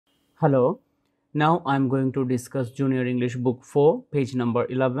Hello, now I'm going to discuss Junior English Book 4, page number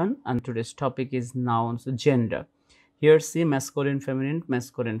 11, and today's topic is nouns gender. Here see masculine, feminine.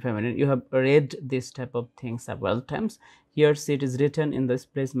 You have read this type of thing several times. Here see it is written in this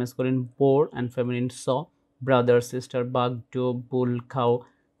place masculine boar and feminine saw, brother, sister, bug, dove, bull, cow,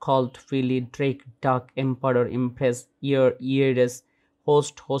 colt, filly, drake, duck, emperor, empress, ear, heiress,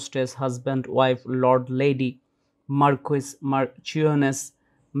 host, hostess, husband, wife, lord, lady, marquis, marchioness,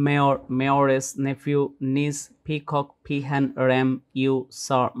 mayor, mayoress, nephew, niece, peacock, peahen, ram, ewe,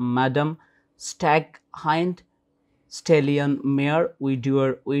 sir, madam, stag, hind, stallion, mare,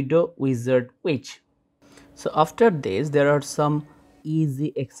 widower, widow, wizard, witch. So after this, there are some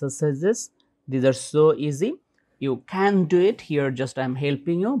easy exercises. These are so easy. You can do it here, just I'm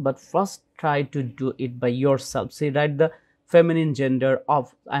helping you, but first try to do it by yourself. See, write the feminine gender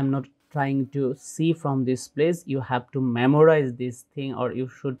of. I'm not trying to see from this place. You have to memorize this thing, or you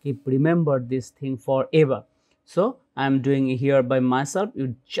should keep remember this thing forever. So I'm doing it here by myself.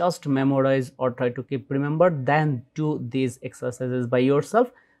 You just memorize or try to keep remember, then do these exercises by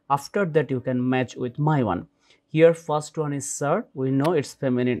yourself. After that, you can match with my one. Here first one is sir, we know its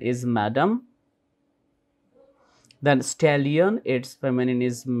feminine is madam. Then stallion, its feminine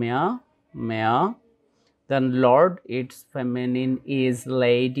is mare. Then lord, its feminine is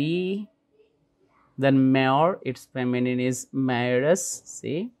lady. Then mayor, its feminine is mayoress.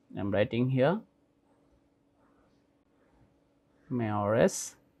 See, I'm writing here,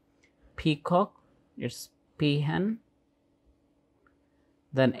 mayoress. Peacock, its peahen.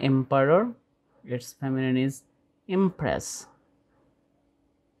 Then emperor, its feminine is empress.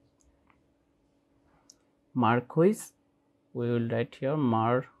 Marquis, we will write here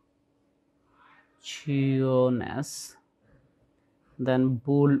marchioness. Then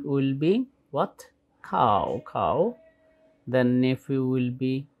bull will be what? Cow. Then nephew will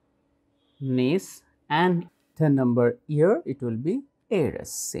be niece, and 10 number ear, it will be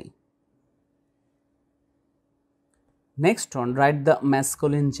heiress. See. Next one, write the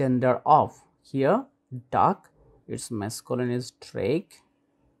masculine gender of. Here duck, its masculine is drake.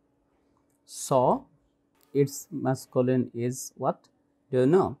 Saw, its masculine is what? Do you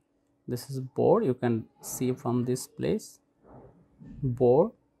know? This is boar, you can see from this place.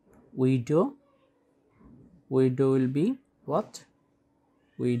 Boar. Widow will be what?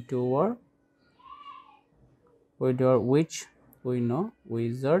 Widower. Witch, we know.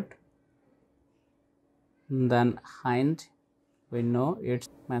 Wizard. Then hind, we know its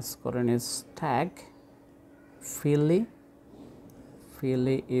masculine is stag. Filly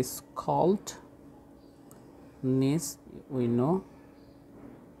is colt. Niece, we know.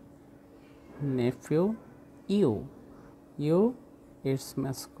 Nephew. Ewe, its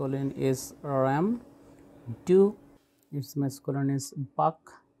masculine is ram. Do, its masculine is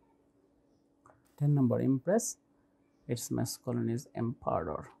buck. 10 number empress, its masculine is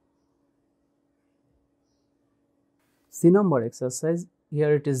emperor. C number exercise,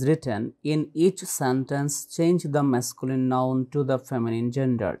 here it is written, in each sentence change the masculine noun to the feminine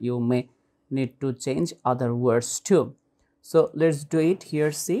gender. You may need to change other words too. So let's do it.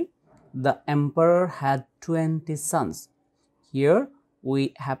 Here see, the emperor had 20 sons. Here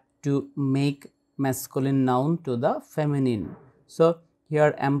we have to make masculine noun to the feminine. So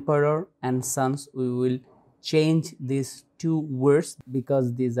here emperor and sons, we will change these two words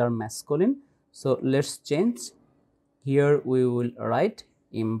because these are masculine. So let's change. Here we will write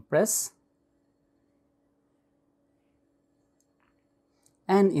empress,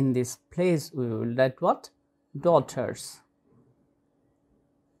 and in this place we will write what? Daughters.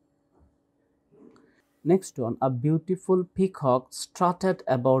 Next one, a beautiful peacock strutted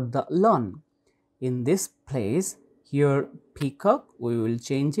about the lawn. In this place, here peacock, we will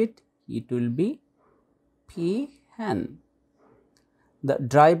change it. It will be peahen. The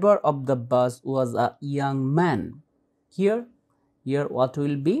driver of the bus was a young man. Here what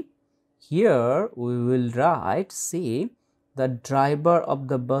will be? Here we will write, see, the driver of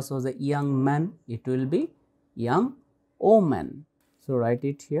the bus was a young man. It will be young woman. So write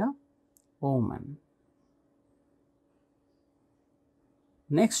it here, woman.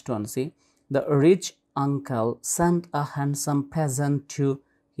 Next one, see, the rich uncle sent a handsome present to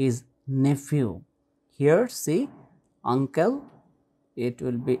his nephew. Here see, uncle, it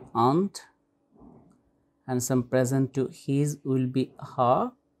will be aunt. Handsome present to his will be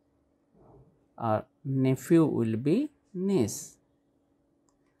her. Our nephew will be niece.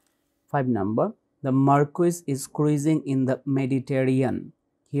 5 number, the marquis is cruising in the Mediterranean.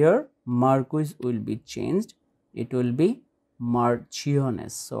 Here marquis will be changed. It will be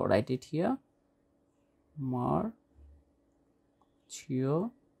marchioness. So write it here, marchioness.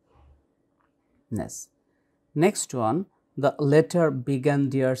 ness. Next one, the letter began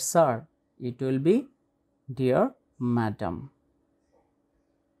dear sir. It will be dear madam.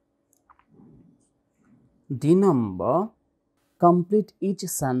 D number, complete each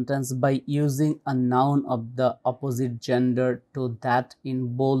sentence by using a noun of the opposite gender to that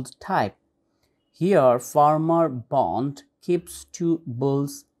in bold type. Here, farmer Bond keeps 2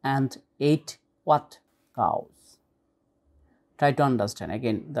 bulls and 8 what? Cows. Try to understand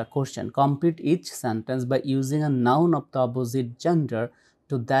again the question. Complete each sentence by using a noun of the opposite gender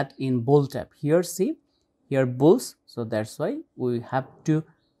to that in bold type. Here see, here bulls, so that's why we have to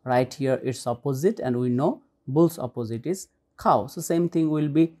write here its opposite, and we know bull's opposite is cow. So same thing will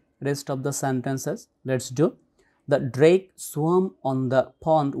be rest of the sentences. Let's do. The drake swam on the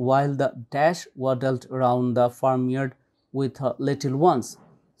pond while the dash waddled around the farmyard with her little ones.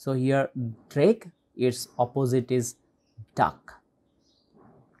 So here drake, its opposite is duck.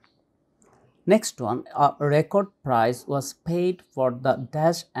 Next one, a record price was paid for the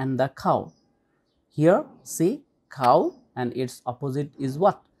dash and the cow. Here see, cow, and its opposite is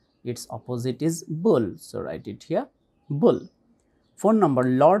what? Its opposite is bull. So write it here, bull. Phone number,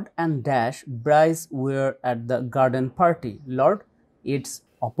 Lord and dash Bryce were at the garden party. Lord, its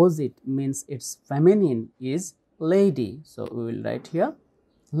opposite means its feminine is lady. So we will write here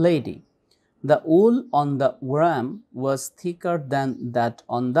lady. The wool on the ram was thicker than that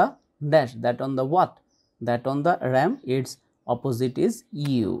on the dash. That on the what? That on the ram, its opposite is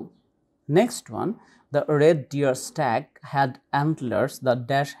ewe. Next one, the red deer stag had antlers, the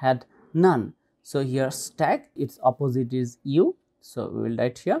dash had none. So here stag, its opposite is ewe. So we will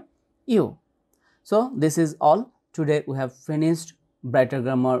write here ewe. So this is all. Today we have finished Brighter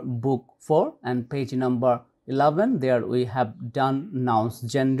Grammar book 4 and page number 11. There we have done nouns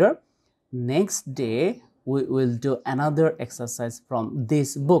gender. Next day we will do another exercise from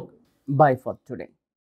this book. Bye for today.